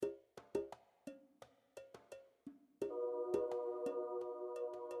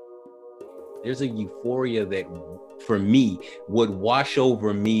There's a euphoria that, for me, would wash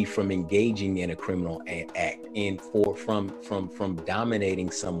over me from engaging in a criminal act, and from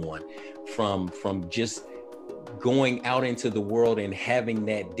dominating someone, from just going out into the world and having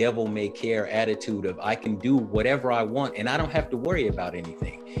that devil may care attitude of I can do whatever I want and I don't have to worry about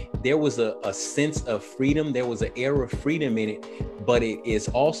anything. There was a sense of freedom. There was an air of freedom in it, but it is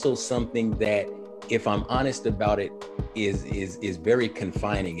also something that, if I'm honest about it, is very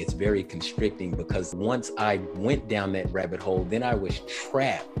confining. It's very constricting, because once I went down that rabbit hole, then I was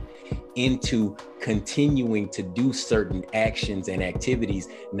trapped into continuing to do certain actions and activities.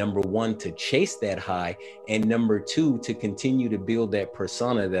 Number one, to chase that high, and number two, to continue to build that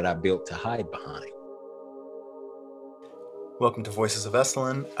persona that I built to hide behind. Welcome to Voices of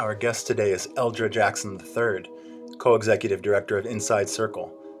Esalen. Our guest today is Eldra Jackson III, co-executive director of Inside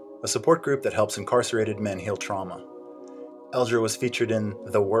Circle, a support group that helps incarcerated men heal trauma. Eldra was featured in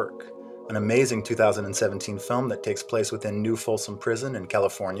The Work, an amazing 2017 film that takes place within New Folsom Prison in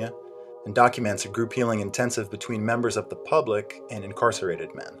California and documents a group healing intensive between members of the public and incarcerated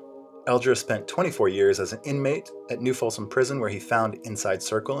men. Eldra spent 24 years as an inmate at New Folsom Prison, where he found Inside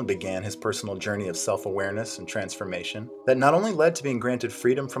Circle and began his personal journey of self-awareness and transformation that not only led to being granted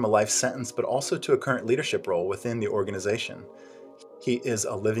freedom from a life sentence, but also to a current leadership role within the organization. He is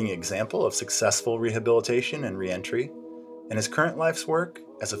a living example of successful rehabilitation and reentry, and his current life's work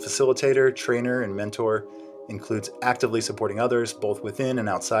as a facilitator, trainer, and mentor includes actively supporting others, both within and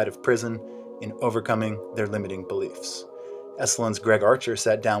outside of prison, in overcoming their limiting beliefs. Esalen's Greg Archer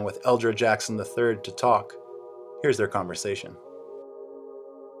sat down with Eldra Jackson III to talk. Here's their conversation.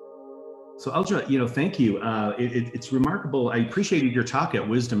 So Eldra, thank you. It's remarkable. I appreciated your talk at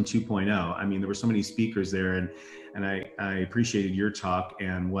Wisdom 2.0. I mean, there were so many speakers there, and I appreciated your talk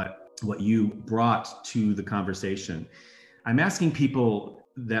and what you brought to the conversation. I'm asking people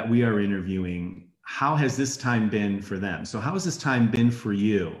that we are interviewing, how has this time been for them? So how has this time been for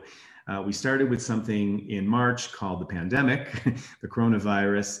you? We started with something in March called the pandemic, the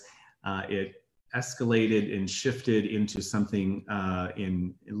coronavirus. It escalated and shifted into something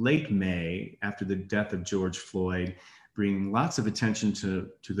in late May after the death of George Floyd, bringing lots of attention to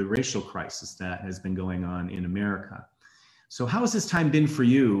the racial crisis that has been going on in America. So how has this time been for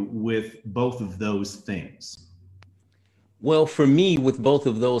you with both of those things? Well, for me, with both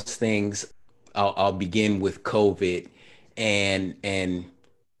of those things, I'll begin with COVID and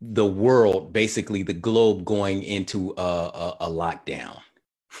the world, basically the globe, going into a lockdown.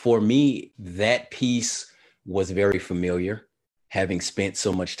 For me, that piece was very familiar. Having spent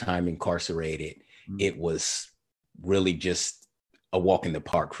so much time incarcerated, it was really just a walk in the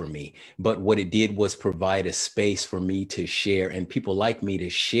park for me. But what it did was provide a space for me to share, and people like me to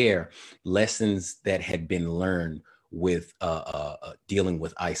share lessons that had been learned with dealing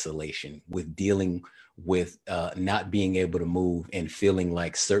with isolation, with dealing with not being able to move and feeling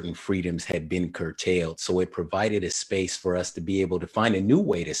like certain freedoms had been curtailed. So it provided a space for us to be able to find a new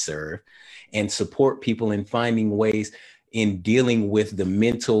way to serve and support people in finding ways in dealing with the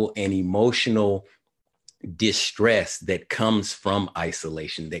mental and emotional distress that comes from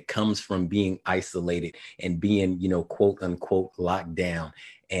isolation, that comes from being isolated and being, quote unquote, locked down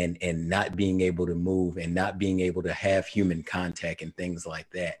and not being able to move and not being able to have human contact and things like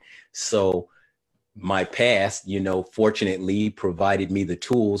that. So my past, fortunately provided me the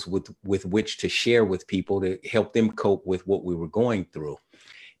tools with which to share with people to help them cope with what we were going through.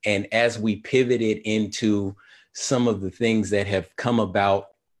 And as we pivoted into some of the things that have come about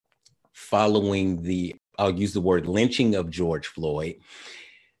following I'll use the word lynching of George Floyd,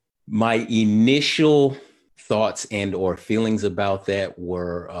 my initial thoughts and or feelings about that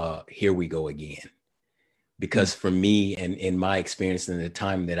were, here we go again. Because for me, and in my experience in the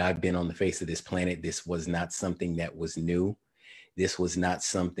time that I've been on the face of this planet, this was not something that was new. This was not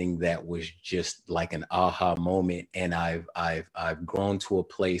something that was just like an aha moment. And I've grown to a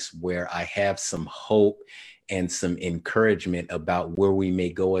place where I have some hope and some encouragement about where we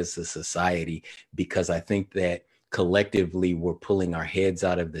may go as a society, because I think that collectively we're pulling our heads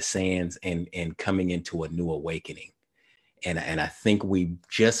out of the sands and coming into a new awakening. And I think we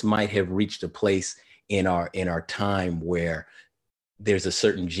just might have reached a place in our time where there's a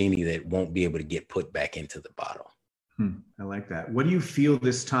certain genie that won't be able to get put back into the bottle. I like that. What do you feel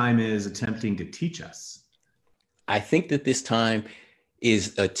this time is attempting to teach us? I think that this time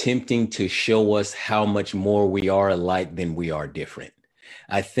is attempting to show us how much more we are alike than we are different.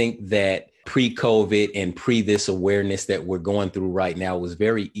 I think that pre-COVID and this awareness that we're going through right now, was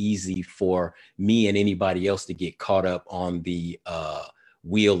very easy for me and anybody else to get caught up on the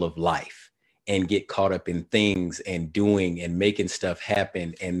wheel of life and get caught up in things and doing and making stuff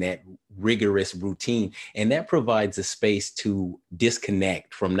happen and that rigorous routine. And that provides a space to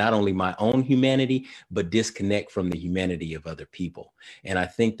disconnect from not only my own humanity, but disconnect from the humanity of other people. And I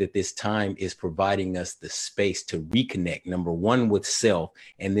think that this time is providing us the space to reconnect, number one, with self,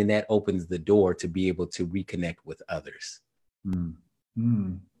 and then that opens the door to be able to reconnect with others. Mm.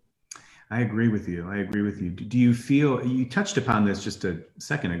 Mm. I agree with you. I agree with you. Do you feel, you touched upon this just a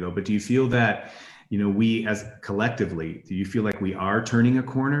second ago, but do you feel that, we as collectively, do you feel like we are turning a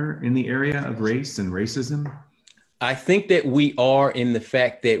corner in the area of race and racism? I think that we are, in the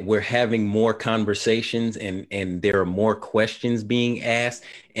fact that we're having more conversations and there are more questions being asked,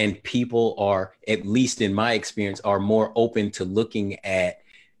 and people are, at least in my experience, are more open to looking at,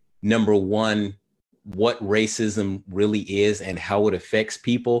 number one, what racism really is and how it affects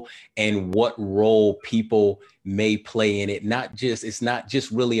people and what role people may play in it. It's not just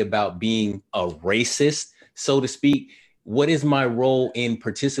really about being a racist, so to speak. What is my role in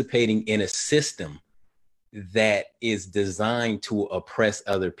participating in a system that is designed to oppress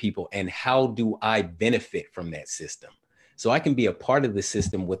other people, and how do I benefit from that system? So I can be a part of the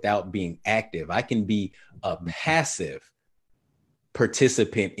system without being active. I can be a passive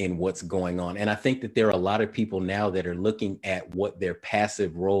participant in what's going on. And I think that there are a lot of people now that are looking at what their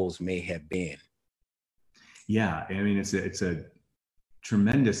passive roles may have been. Yeah, I mean, it's a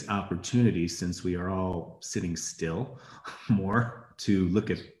tremendous opportunity, since we are all sitting still more, to look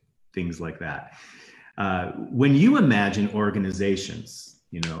at things like that. When you imagine organizations,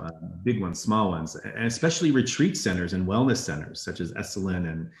 big ones, small ones, and especially retreat centers and wellness centers such as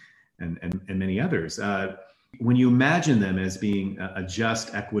Esalen and many others, when you imagine them as being a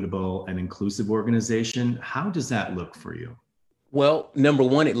just, equitable, and inclusive organization, how does that look for you? Well, number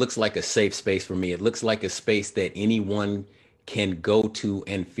one, it looks like a safe space for me. It looks like a space that anyone can go to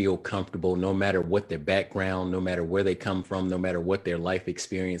and feel comfortable, no matter what their background, no matter where they come from, no matter what their life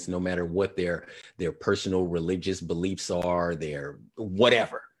experience, no matter what their personal religious beliefs are, their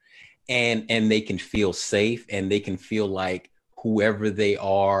whatever. And they can feel safe, and they can feel like whoever they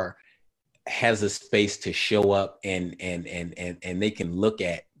are has a space to show up, and they can look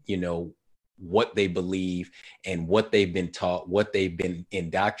at, what they believe and what they've been taught, what they've been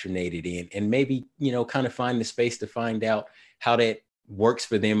indoctrinated in, and maybe, kind of find the space to find out how that works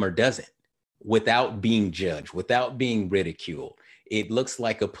for them or doesn't, without being judged, without being ridiculed. It looks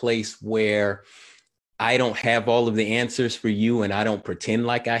like a place where I don't have all of the answers for you, and I don't pretend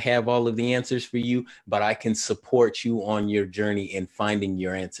like I have all of the answers for you, but I can support you on your journey in finding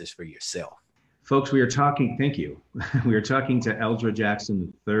your answers for yourself. Folks, we are talking, thank you. We are talking to Eldra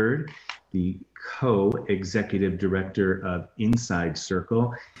Jackson III, the co-executive director of Inside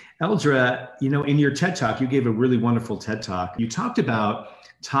Circle. Eldra, in your TED Talk, you gave a really wonderful TED Talk. You talked about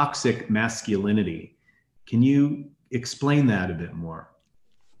toxic masculinity. Can you explain that a bit more?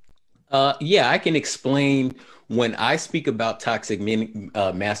 Yeah, I can explain. When I speak about toxic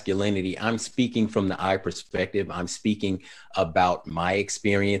masculinity, I'm speaking from the I perspective. I'm speaking about my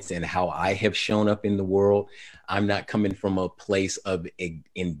experience and how I have shown up in the world. I'm not coming from a place of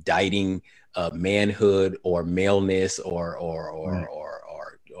indicting manhood or maleness or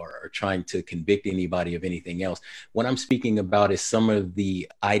trying to convict anybody of anything else. What I'm speaking about is some of the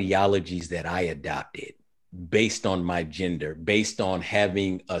ideologies that I adopted based on my gender, based on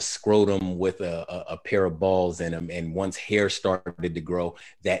having a scrotum with a pair of balls in them, and once hair started to grow,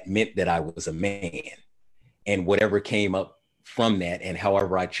 that meant that I was a man. And whatever came up from that, and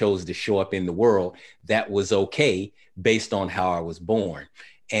however I chose to show up in the world, that was okay based on how I was born.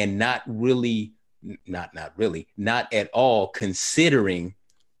 And not at all considering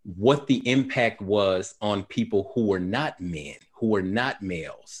what the impact was on people who were not men, who were not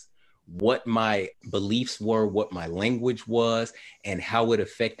males, what my beliefs were, what my language was, and how it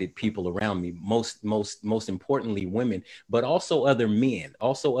affected people around me, most importantly women, but also other men,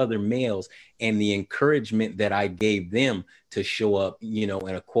 also other males, and the encouragement that I gave them to show up, in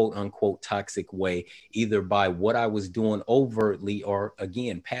a quote unquote toxic way, either by what I was doing overtly or,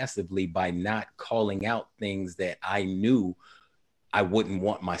 again, passively, by not calling out things that I knew I wouldn't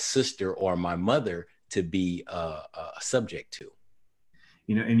want my sister or my mother to be subject to.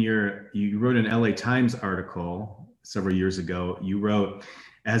 You wrote an LA Times article several years ago. You wrote,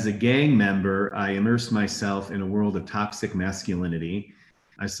 "As a gang member, I immersed myself in a world of toxic masculinity.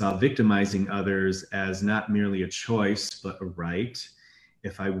 I saw victimizing others as not merely a choice, but a right.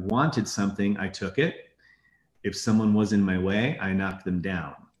 If I wanted something, I took it. If someone was in my way, I knocked them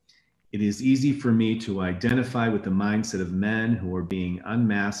down. It is easy for me to identify with the mindset of men who are being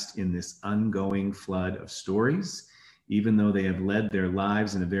unmasked in this ongoing flood of stories. even though they have led their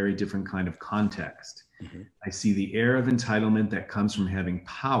lives in a very different kind of context. Mm-hmm. I see the air of entitlement that comes from having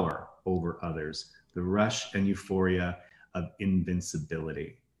power over others, the rush and euphoria of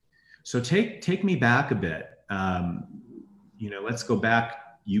invincibility. So take me back a bit. Let's go back.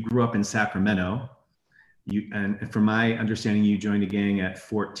 You grew up in Sacramento. And from my understanding, you joined a gang at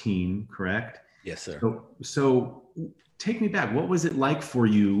 14, correct? Yes, sir. So take me back. What was it like for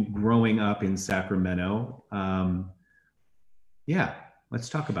you growing up in Sacramento? Let's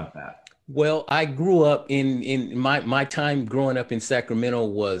talk about that. Well, I grew up in my time growing up in Sacramento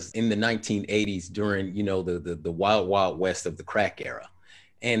was in the 1980s during, the wild, wild west of the crack era.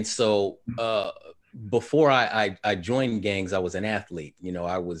 And so before I joined gangs, I was an athlete.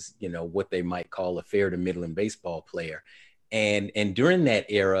 I was, what they might call a fair to middling baseball player. And during that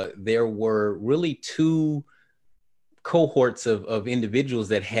era, there were really two cohorts of individuals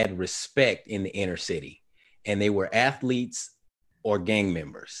that had respect in the inner city, and they were athletes or gang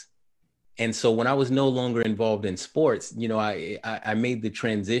members. And so when I was no longer involved in sports, I made the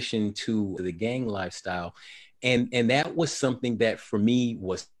transition to the gang lifestyle. And that was something that for me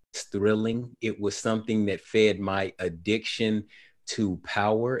was thrilling. It was something that fed my addiction to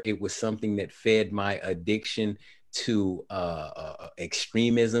power. It was something that fed my addiction to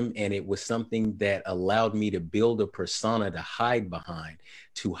extremism. And it was something that allowed me to build a persona to hide behind,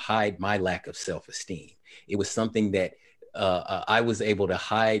 to hide my lack of self-esteem. It was something that I was able to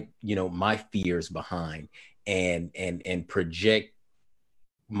hide, my fears behind and project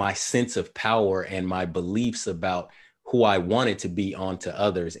my sense of power and my beliefs about who I wanted to be onto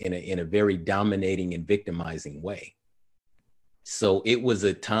others in a very dominating and victimizing way. So it was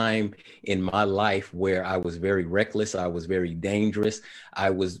a time in my life where I was very reckless. I was very dangerous.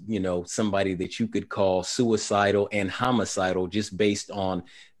 I was, somebody that you could call suicidal and homicidal just based on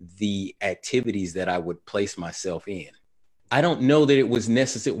the activities that I would place myself in. I don't know that it was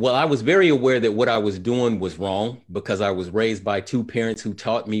necessary. Well, I was very aware that what I was doing was wrong because I was raised by two parents who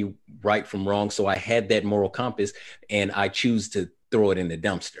taught me right from wrong. So I had that moral compass and I choose to throw it in the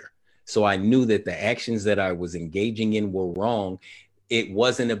dumpster. So I knew that the actions that I was engaging in were wrong. It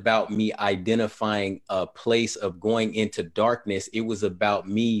wasn't about me identifying a place of going into darkness. It was about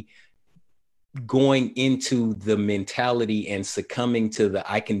me going into the mentality and succumbing to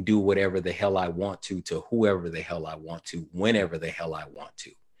the I can do whatever the hell I want to whoever the hell I want to, whenever the hell I want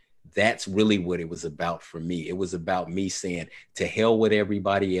to. That's really what it was about for me. It was about me saying, to hell with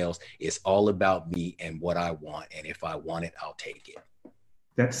everybody else. It's all about me and what I want. And if I want it, I'll take it.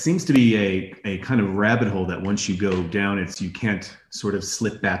 That seems to be a kind of rabbit hole that once you go down, you can't sort of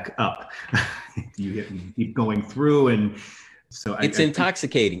slip back up. You keep going through, and so it's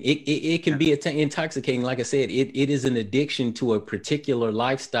intoxicating. It can be intoxicating. Like I said, it is an addiction to a particular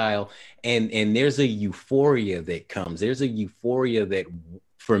lifestyle, and there's a euphoria that comes. There's a euphoria that,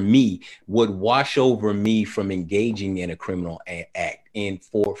 for me, would wash over me from engaging in a criminal act, and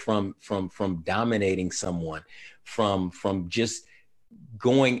from dominating someone, from just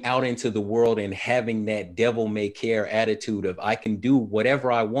going out into the world and having that devil may care attitude of I can do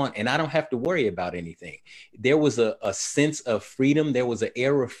whatever I want and I don't have to worry about anything. There was a sense of freedom. There was an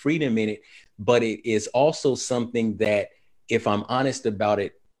air of freedom in it, but it is also something that, if I'm honest about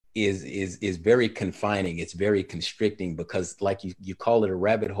it, is very confining. It's very constricting because, like you call it, a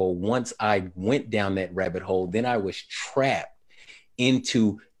rabbit hole. Once I went down that rabbit hole, then I was trapped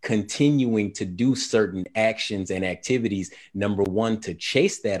into continuing to do certain actions and activities, number one, to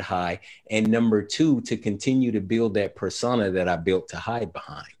chase that high, and number two, to continue to build that persona that I built to hide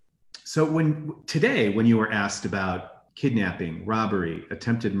behind. So when you were asked about kidnapping, robbery,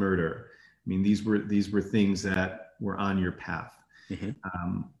 attempted murder, I mean, these were things that were on your path.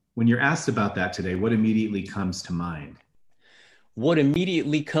 Mm-hmm. When you're asked about that today, what immediately comes to mind? What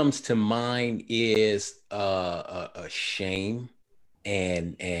immediately comes to mind is a shame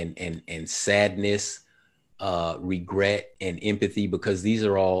and sadness, regret and empathy, because these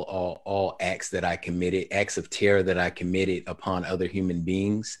are all acts that I committed, acts of terror that I committed upon other human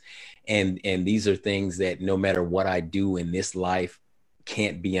beings. And these are things that no matter what I do in this life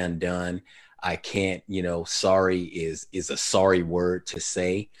can't be undone. I can't, sorry is a sorry word to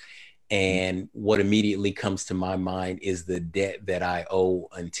say. And what immediately comes to my mind is the debt that I owe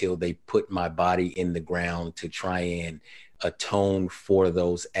until they put my body in the ground to try and atone for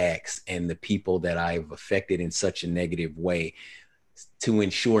those acts and the people that I've affected in such a negative way, to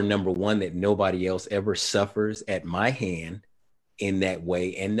ensure, number one, that nobody else ever suffers at my hand in that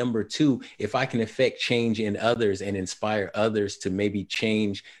way. And number two, if I can affect change in others and inspire others to maybe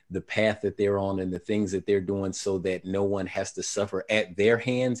change the path that they're on and the things that they're doing so that no one has to suffer at their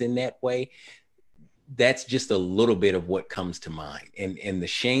hands in that way, that's just a little bit of what comes to mind. And the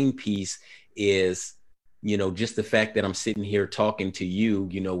shame piece is, just the fact that I'm sitting here talking to you.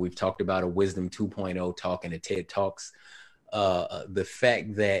 We've talked about a Wisdom 2.0 talk and a TED Talks. The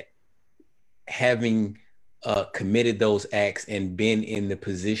fact that having committed those acts and been in the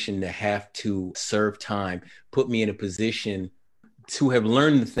position to have to serve time put me in a position to have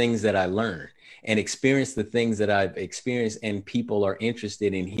learned the things that I learned and experience the things that I've experienced, and people are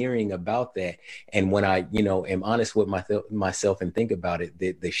interested in hearing about that. And when I, am honest with myself and think about it,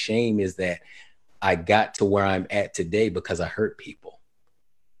 the shame is that I got to where I'm at today because I hurt people.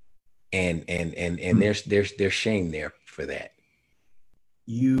 And there's shame there for that.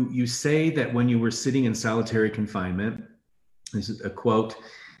 You say that when you were sitting in solitary confinement, this is a quote,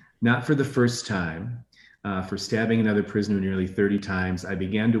 "Not for the first time, for stabbing another prisoner nearly 30 times, I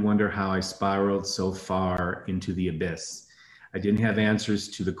began to wonder how I spiraled so far into the abyss. I didn't have answers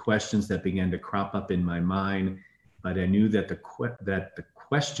to the questions that began to crop up in my mind, but I knew that the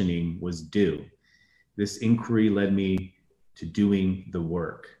questioning was due. This inquiry led me to doing the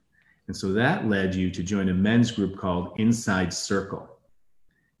work." And so that led you to join a men's group called Inside Circle.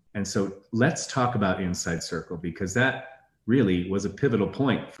 And so let's talk about Inside Circle, because that really was a pivotal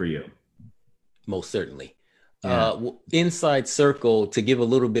point for you. Most certainly. Yeah. Inside Circle, to give a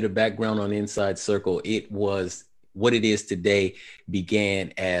little bit of background on Inside Circle, it was what it is today,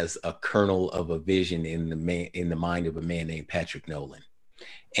 began as a kernel of a vision in the mind of a man named Patrick Nolan.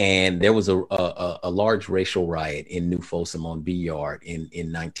 And there was a large racial riot in New Folsom on B Yard in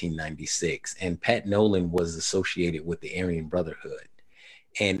 1996. And Pat Nolan was associated with the Aryan Brotherhood.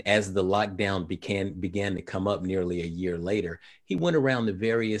 And as the lockdown began to come up nearly a year later, he went around to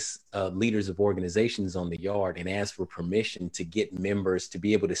various leaders of organizations on the yard and asked for permission to get members to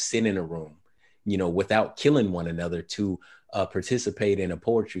be able to sit in a room, without killing one another, to participate in a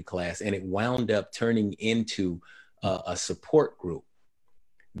poetry class. And it wound up turning into a support group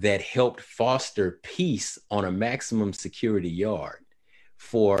that helped foster peace on a maximum security yard.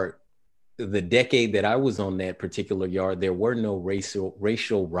 For the decade that I was on that particular yard, there were no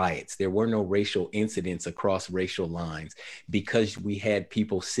racial riots. There were no racial incidents across racial lines, because we had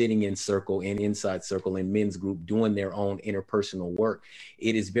people sitting in circle, in Inside Circle, in men's group, doing their own interpersonal work.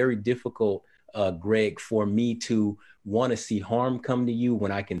 It is very difficult, Greg, for me to want to see harm come to you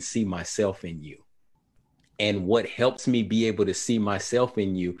when I can see myself in you. And what helps me be able to see myself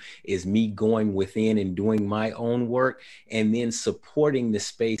in you is me going within and doing my own work, and then supporting the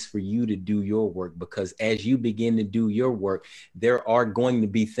space for you to do your work. Because as you begin to do your work, there are going to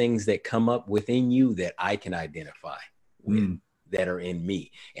be things that come up within you that I can identify with, that are in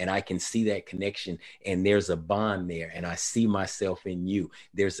me. And I can see that connection, and there's a bond there, and I see myself in you.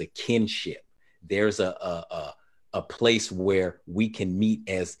 There's a kinship. There's a place where we can meet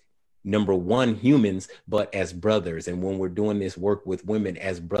as, number one, humans, but as brothers. And when we're doing this work with women,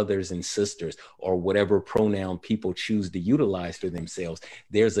 as brothers and sisters, or whatever pronoun people choose to utilize for themselves,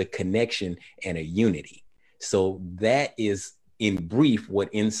 there's a connection and a unity. So that is, in brief,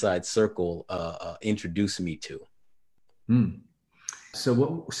 what Inside Circle introduced me to. So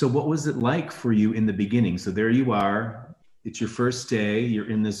what was it like for you in the beginning? So there you are, it's your first day,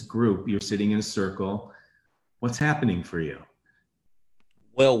 you're in this group, you're sitting in a circle. What's happening for you?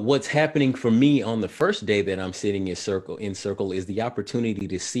 Well, what's happening for me on the first day that I'm sitting in circle is the opportunity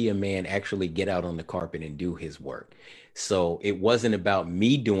to see a man actually get out on the carpet and do his work. So it wasn't about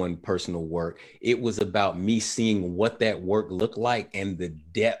me doing personal work. It was about me seeing what that work looked like and the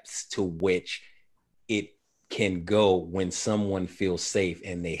depths to which it can go when someone feels safe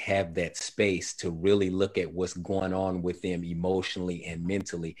and they have that space to really look at what's going on with them emotionally and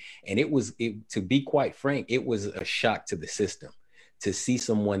mentally. And to be quite frank, it was a shock to the system to see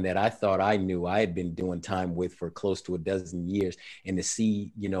someone that I thought I knew, I had been doing time with for close to a dozen years, and to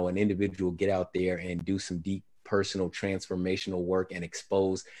see, an individual get out there and do some deep personal transformational work and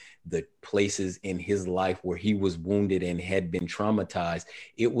expose the places in his life where he was wounded and had been traumatized.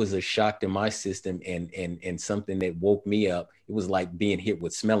 It was a shock to my system, and something that woke me up. It was like being hit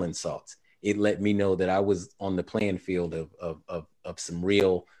with smelling salts. It let me know that I was on the playing field of some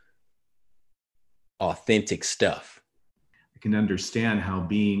real authentic stuff. I can understand how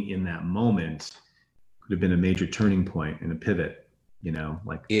being in that moment could have been a major turning point and a pivot,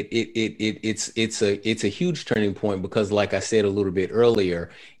 like it's a huge turning point, because like I said a little bit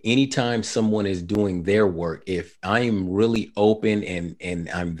earlier, anytime someone is doing their work, if I'm really open and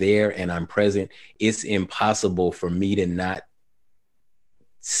I'm there and I'm present, it's impossible for me to not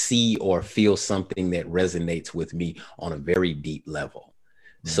see or feel something that resonates with me on a very deep level.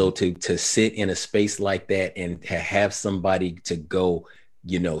 So to sit in a space like that and to have somebody to go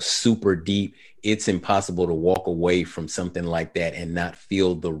super deep, it's impossible to walk away from something like that and not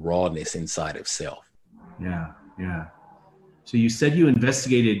feel the rawness inside of self. Yeah, yeah. So you said you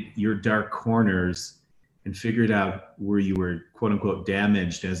investigated your dark corners and figured out where you were, quote unquote,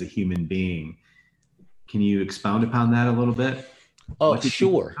 damaged as a human being. Can you expound upon that a little bit? Oh,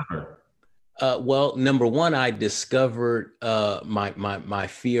 sure. Well, number one, I discovered my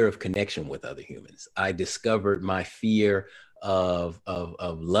fear of connection with other humans. I discovered my fear of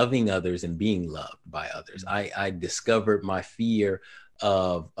loving others and being loved by others. I discovered my fear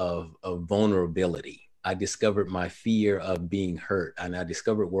of vulnerability. I discovered my fear of being hurt, and I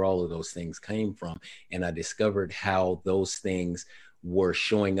discovered where all of those things came from. And I discovered how those things were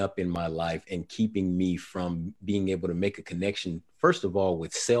showing up in my life and keeping me from being able to make a connection, first of all,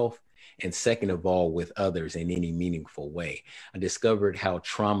 with self, and second of all, with others in any meaningful way. I discovered how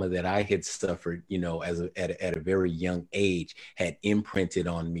trauma that I had suffered, at a very young age had imprinted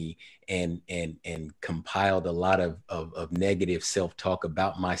on me and compiled a lot of negative self-talk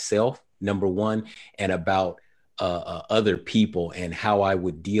about myself, number one, and about other people and how I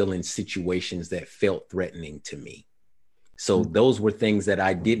would deal in situations that felt threatening to me. So those were things that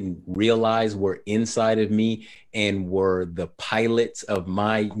I didn't realize were inside of me and were the pilots of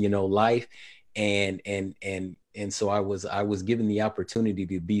my, life. And so I was given the opportunity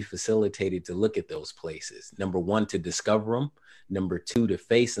to be facilitated to look at those places. Number one, to discover them. Number two, to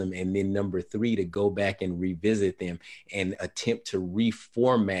face them. And then number three, to go back and revisit them and attempt to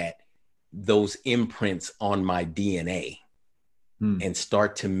reformat those imprints on my DNA. And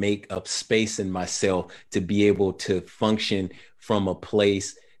start to make up space in myself to be able to function from a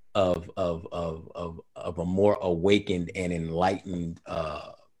place of a more awakened and enlightened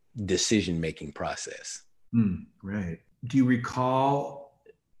decision-making process. Right. Do you recall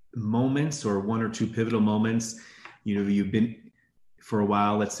moments or one or two pivotal moments? You've been for a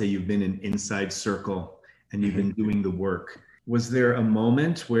while, let's say you've been in Inside Circle and you've been doing the work. Was there a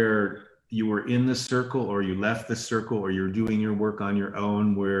moment where you were in the circle or you left the circle or you're doing your work on your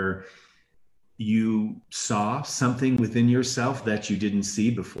own where you saw something within yourself that you didn't see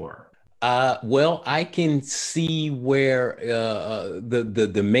before? Well, I can see where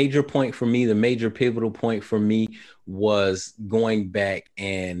the major point for me, the major pivotal point for me was going back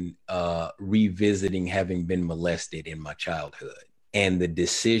and revisiting having been molested in my childhood and the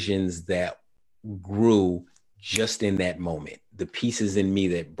decisions that grew just in that moment, the pieces in me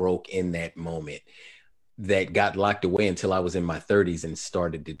that broke in that moment that got locked away until I was in my 30s and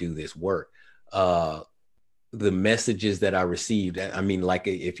started to do this work. The messages that I received, I mean, like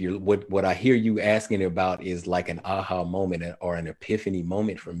if you're, what I hear you asking about is like an aha moment or an epiphany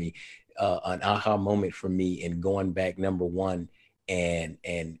moment for me, an aha moment for me in going back, number one, and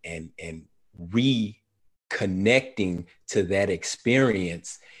reconnecting to that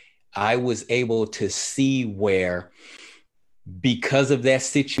experience. I was able to see where, because of that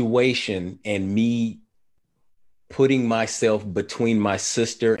situation and me putting myself between my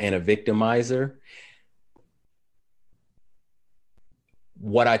sister and a victimizer,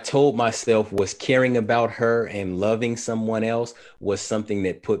 what I told myself was caring about her and loving someone else was something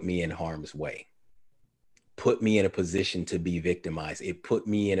that put me in harm's way, put me in a position to be victimized. It put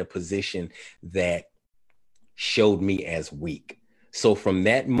me in a position that showed me as weak. So from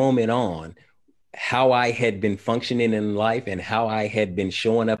that moment on, how I had been functioning in life and how I had been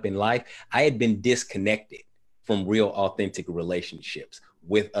showing up in life, I had been disconnected from real authentic relationships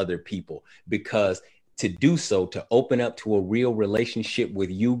with other people, because to do so, to open up to a real relationship with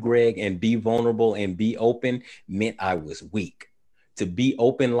you, Greg, and be vulnerable and be open meant I was weak. To be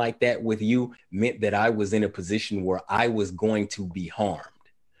open like that with you meant that I was in a position where I was going to be harmed.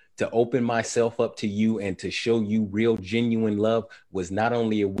 To open myself up to you and to show you real, genuine love was not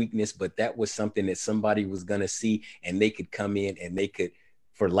only a weakness, but that was something that somebody was going to see and they could come in and they could,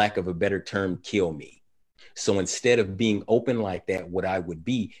 for lack of a better term, kill me. So instead of being open like that, what I would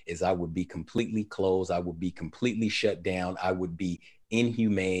be is I would be completely closed. I would be completely shut down. I would be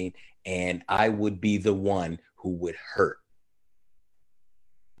inhumane, and I would be the one who would hurt.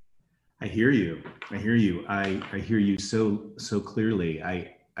 I hear you. I hear you. I hear you so clearly.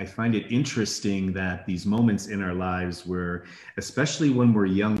 I find it interesting that these moments in our lives where, especially when we're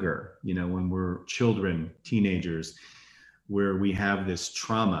younger, when we're children, teenagers, where we have this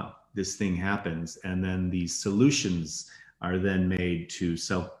trauma, this thing happens, and then these solutions are then made to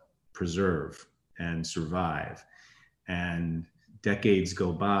self-preserve and survive. And decades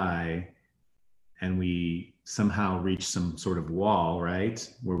go by and we somehow reach some sort of wall, right?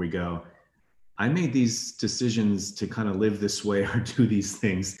 Where we go, I made these decisions to kind of live this way or do these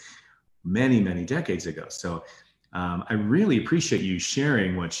things many, many decades ago. So I really appreciate you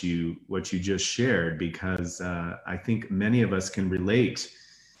sharing what you just shared, because I think many of us can relate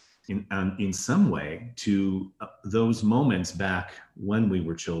in some way to those moments back when we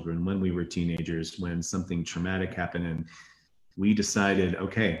were children, when we were teenagers, when something traumatic happened and we decided,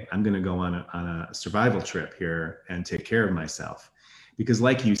 okay, I'm going to go on a survival trip here and take care of myself. Because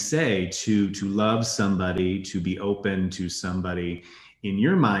like you say, to love somebody, to be open to somebody, in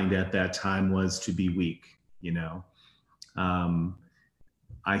your mind at that time was to be weak, you know.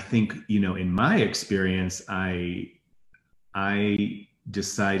 I think, you know, in my experience, I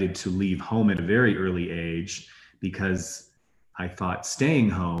decided to leave home at a very early age because I thought staying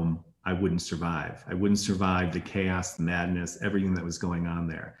home, I wouldn't survive. I wouldn't survive the chaos, the madness, everything that was going on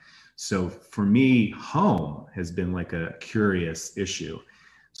there. So for me, home has been like a curious issue.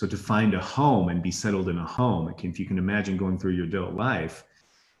 So to find a home and be settled in a home, if you can imagine going through your adult life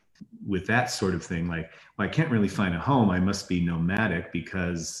with that sort of thing, like, well, I can't really find a home. I must be nomadic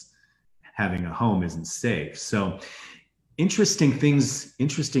because having a home isn't safe. So interesting things,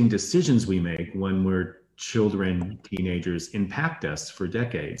 interesting decisions we make when we're children, teenagers, impact us for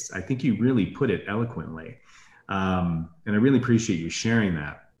decades. I think you really put it eloquently. And I really appreciate you sharing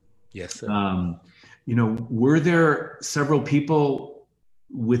that. Yes, sir. You know, were there several people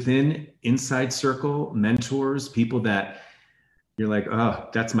within Inside Circle, mentors, people that you're like, oh,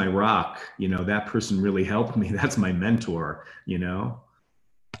 that's my rock, you know, that person really helped me, that's my mentor, you know?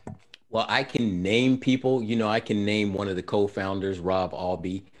 Well, I can name people. You know, I can name one of the co-founders, Rob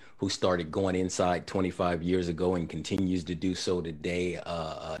Albee, who started Going Inside 25 years ago and continues to do so today.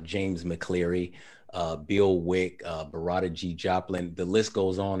 James McCleary, Bill Wick, Barada G. Joplin. The list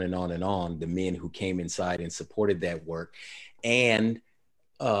goes on and on and on. The men who came inside and supported that work. And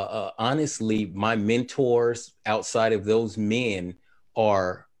honestly, my mentors outside of those men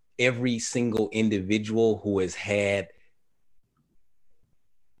are every single individual who has had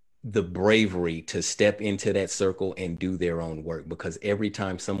the bravery to step into that circle and do their own work. Because every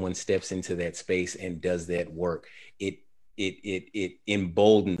time someone steps into that space and does that work, it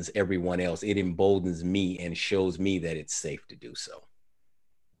emboldens everyone else. It emboldens me and shows me that it's safe to do so.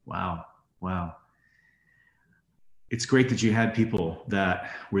 Wow. It's great that you had people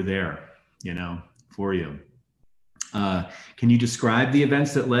that were there, you know, for you. Can you describe the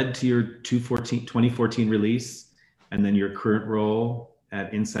events that led to your 2014 release and then your current role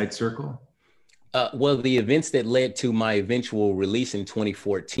at Inside Circle? Well, the events that led to my eventual release in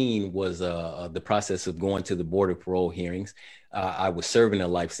 2014 was the process of going to the Board of Parole hearings. I was serving a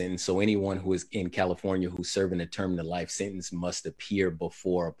life sentence, so anyone who is in California who's serving a term to life sentence must appear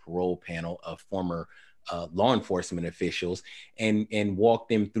before a parole panel of former law enforcement officials and walk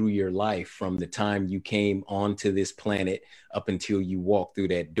them through your life from the time you came onto this planet up until you walk through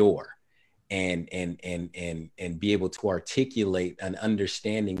that door. And be able to articulate an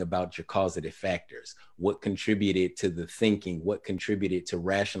understanding about your causative factors, what contributed to the thinking, what contributed to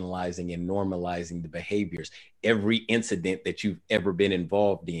rationalizing and normalizing the behaviors, every incident that you've ever been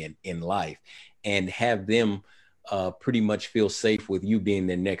involved in life, and have them pretty much feel safe with you being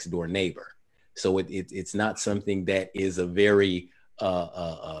their next door neighbor. So it's not something that is a very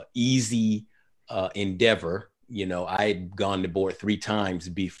easy endeavor. You know, I'd gone to board 3 times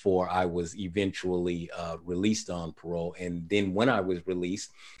before I was eventually released on parole. And then when I was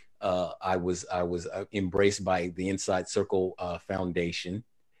released, I was embraced by the Inside Circle Foundation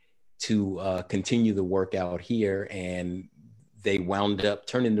to continue the work out here. And they wound up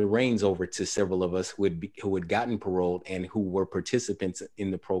turning the reins over to several of us who had gotten paroled and who were participants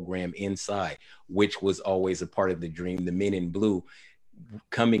in the program inside, which was always a part of the dream. The Men in Blue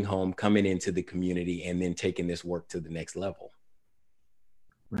coming home, coming into the community, and then taking this work to the next level.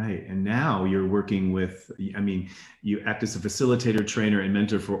 Right. And now you're working with, I mean, you act as a facilitator, trainer, and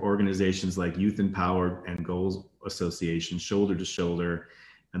mentor for organizations like Youth Empowered and Goals Association, Shoulder to Shoulder,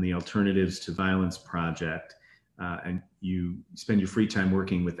 and the Alternatives to Violence Project. And you spend your free time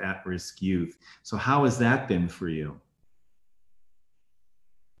working with at-risk youth. So how has that been for you?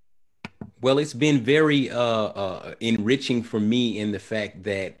 Well, it's been very enriching for me in the fact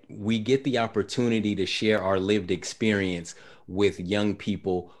that we get the opportunity to share our lived experience with young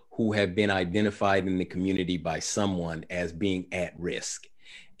people who have been identified in the community by someone as being at risk.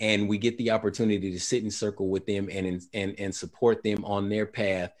 And we get the opportunity to sit in circle with them and support them on their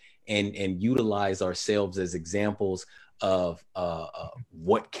path and utilize ourselves as examples of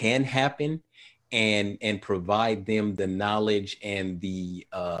what can happen and provide them the knowledge and the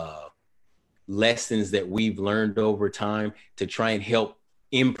lessons that we've learned over time to try and help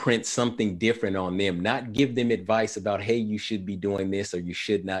imprint something different on them, not give them advice about, hey, you should be doing this or you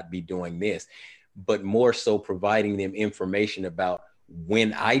should not be doing this, but more so providing them information about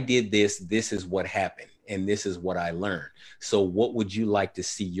when I did this, this is what happened. And this is what I learned. So what would you like to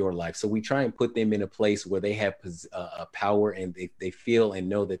see your life? So we try and put them in a place where they have power, and they feel and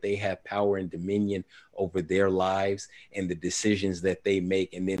know that they have power and dominion over their lives and the decisions that they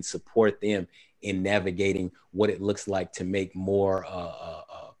make, and then support them in navigating what it looks like to make more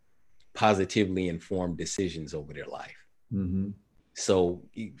positively informed decisions over their life. Mm-hmm. So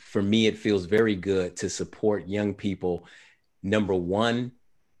for me, it feels very good to support young people. Number one,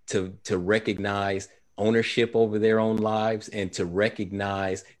 to recognize ownership over their own lives, and to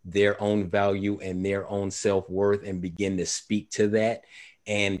recognize their own value and their own self-worth, and begin to speak to that,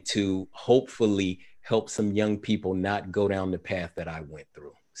 and to hopefully help some young people not go down the path that I went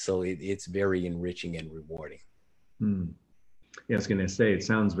through. So it's very enriching and rewarding. Yeah, I was going to say, it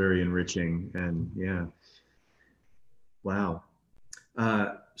sounds very enriching. And yeah. Wow.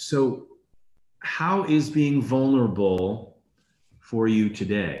 So how is being vulnerable for you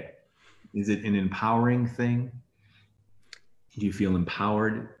today? Is it an empowering thing? Do you feel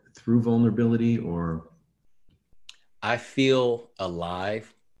empowered through vulnerability, or? I feel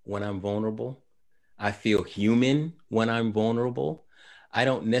alive when I'm vulnerable. I feel human when I'm vulnerable. I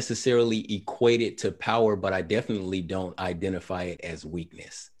don't necessarily equate it to power, but I definitely don't identify it as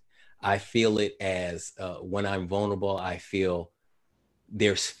weakness. I feel it as when I'm vulnerable, I feel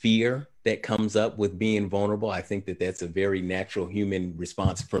there's fear that comes up with being vulnerable. I think that that's a very natural human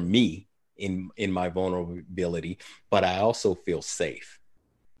response for me in my vulnerability, but I also feel safe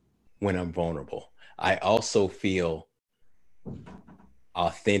when I'm vulnerable. I also feel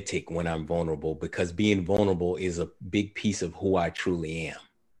authentic when I'm vulnerable, because being vulnerable is a big piece of who I truly am.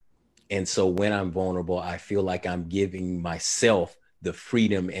 And so when I'm vulnerable, I feel like I'm giving myself the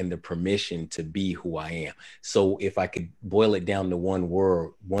freedom and the permission to be who I am. So if I could boil it down to one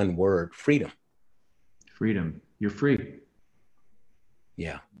word, freedom. Freedom. You're free.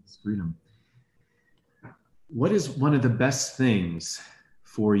 Yeah. It's freedom. What is one of the best things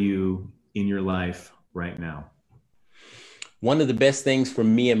for you in your life right now? One of the best things for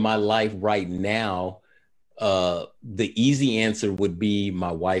me in my life right now, the easy answer would be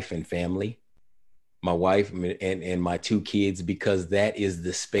my wife and family, my wife and my two kids, because that is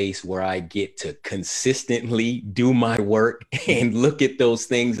the space where I get to consistently do my work and look at those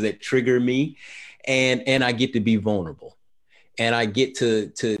things that trigger me, and I get to be vulnerable, and I get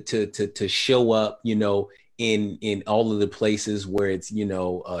to show up, in all of the places where it's,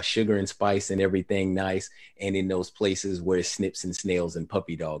 sugar and spice and everything nice, and in those places where it's snips and snails and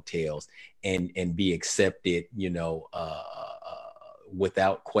puppy dog tails, and be accepted,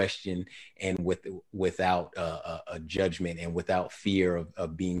 without question, and without a judgment, and without fear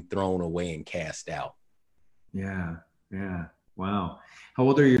of being thrown away and cast out. Yeah. Yeah. Wow. How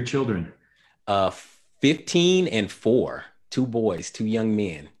old are your children? 15 and 4, 2 boys, 2 young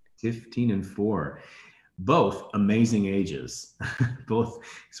men. 15 and 4. Both amazing ages, both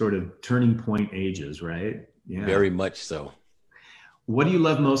sort of turning point ages, right? Yeah. Very much so. What do you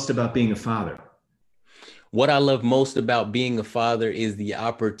love most about being a father? What I love most about being a father is the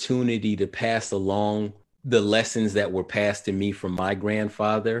opportunity to pass along the lessons that were passed to me from my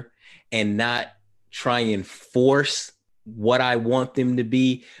grandfather, and not try and force what I want them to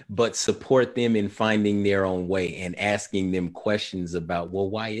be, but support them in finding their own way, and asking them questions about, well,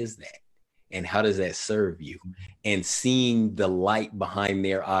 why is that? And how does that serve you? And seeing the light behind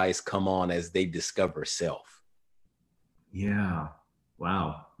their eyes come on as they discover self. Yeah.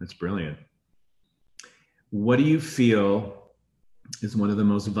 Wow. That's brilliant. What do you feel is one of the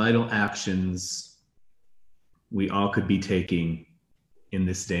most vital actions we all could be taking in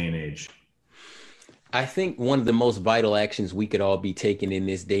this day and age? I think one of the most vital actions we could all be taking in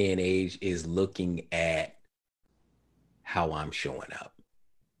this day and age is looking at how I'm showing up.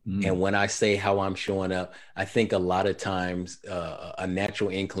 And when I say how I'm showing up, I think a lot of times a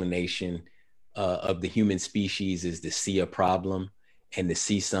natural inclination of the human species is to see a problem, and to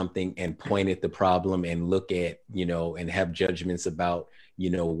see something and point at the problem and look at, and have judgments about,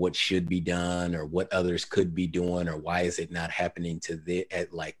 what should be done, or what others could be doing, or why is it not happening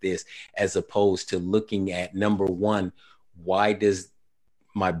like this, as opposed to looking at, number one, why does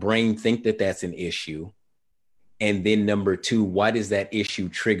my brain think that that's an issue? And then number two, why does that issue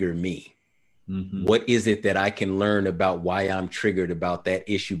trigger me? Mm-hmm. What is it that I can learn about why I'm triggered about that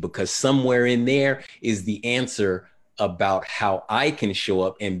issue? Because somewhere in there is the answer about how I can show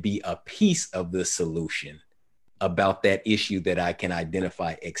up and be a piece of the solution about that issue that I can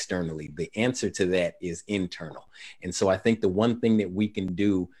identify externally. The answer to that is internal. And so I think the one thing that we can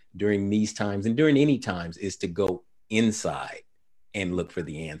do during these times, and during any times, is to go inside and look for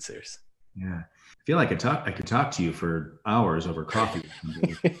the answers. Yeah. I feel like I could talk to you for hours over coffee.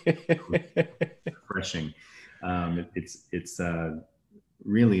 Refreshing. It's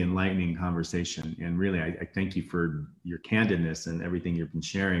really enlightening conversation. And really, I thank you for your candidness and everything you've been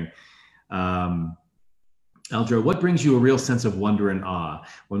sharing. Eldra, what brings you a real sense of wonder and awe?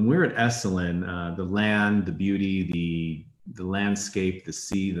 When we're at Esalen, the land, the beauty, the landscape, the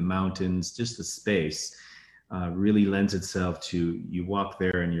sea, the mountains, just the space really lends itself to, you walk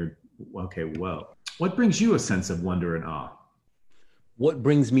there and you're, okay, whoa. What brings you a sense of wonder and awe? What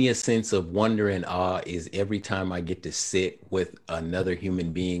brings me a sense of wonder and awe is every time I get to sit with another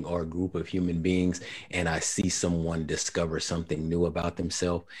human being or a group of human beings and I see someone discover something new about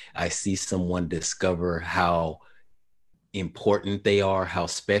themselves. I see someone discover how important they are, how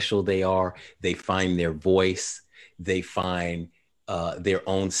special they are. They find their voice. They find their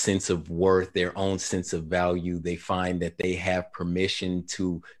own sense of worth, their own sense of value. They find that they have permission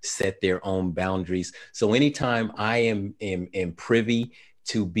to set their own boundaries. So anytime I am privy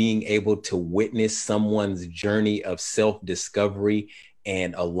to being able to witness someone's journey of self-discovery,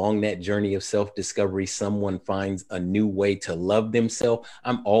 and along that journey of self-discovery, someone finds a new way to love themselves,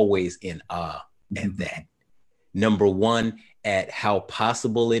 I'm always in awe at that. Number one, at how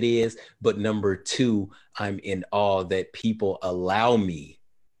possible it is, but number two, I'm in awe that people allow me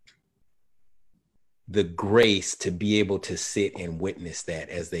the grace to be able to sit and witness that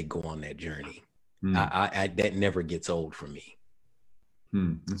as they go on that journey. I that never gets old for me.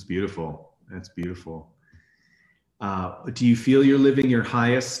 That's beautiful. That's beautiful. Do you feel you're living your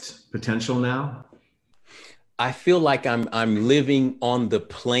highest potential now? I feel like I'm living on the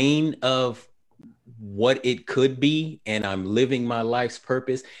plane of what it could be, and I'm living my life's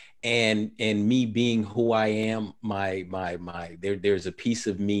purpose, and me being who I am, there's a piece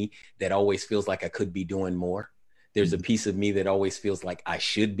of me that always feels like I could be doing more. There's a piece of me that always feels like I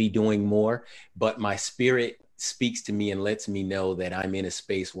should be doing more, but my spirit speaks to me and lets me know that I'm in a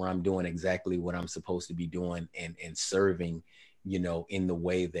space where I'm doing exactly what I'm supposed to be doing and serving, in the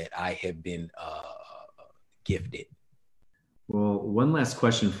way that I have been gifted. Well, one last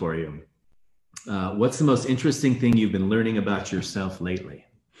question for you. What's the most interesting thing you've been learning about yourself lately?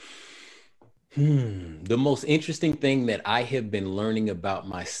 The most interesting thing that I have been learning about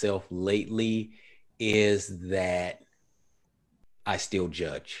myself lately is that I still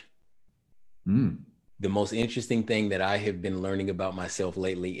judge. The most interesting thing that I have been learning about myself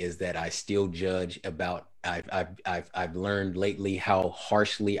lately is that I still judge about, I've learned lately how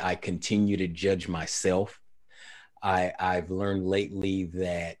harshly I continue to judge myself. I've learned lately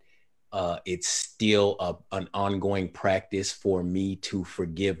that it's still an ongoing practice for me to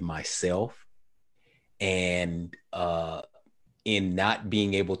forgive myself, and in not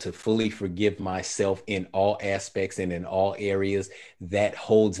being able to fully forgive myself in all aspects and in all areas, that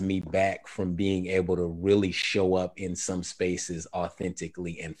holds me back from being able to really show up in some spaces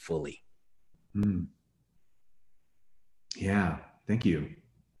authentically and fully. Yeah, thank you.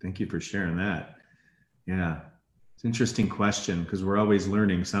 Thank you for sharing that. Yeah. It's an interesting question because we're always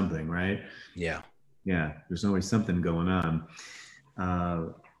learning something, right? Yeah. Yeah. There's always something going on.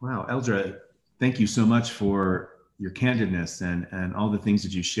 Wow. Eldra, thank you so much for your candidness and all the things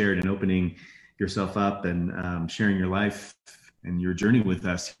that you shared and opening yourself up and sharing your life and your journey with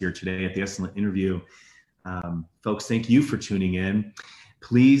us here today at the Esalen interview. Folks, thank you for tuning in.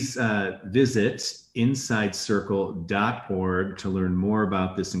 Please visit insidecircle.org to learn more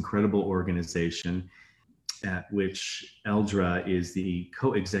about this incredible organization at which Eldra is the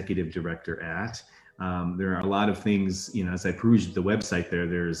co-executive director at. There are a lot of things, as I perused the website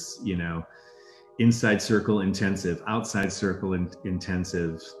there's, Inside Circle Intensive, Outside Circle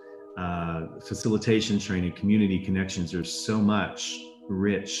Intensive, facilitation training, community connections. There's so much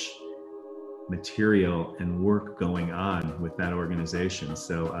rich material and work going on with that organization.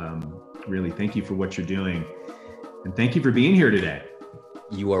 So really thank you for what you're doing. And thank you for being here today.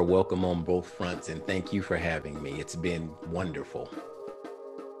 You are welcome on both fronts, and thank you for having me. It's been wonderful.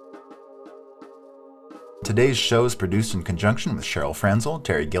 Today's show is produced in conjunction with Cheryl Franzel,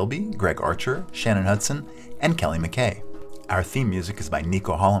 Terry Gilby, Greg Archer, Shannon Hudson, and Kelly McKay. Our theme music is by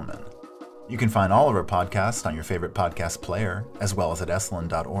Nico Holloman. You can find all of our podcasts on your favorite podcast player, as well as at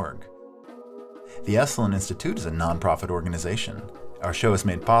esalen.org. The Esalen Institute is a nonprofit organization. Our show is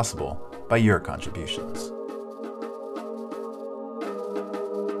made possible by your contributions.